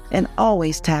life, and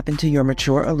always tap into your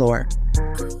mature allure.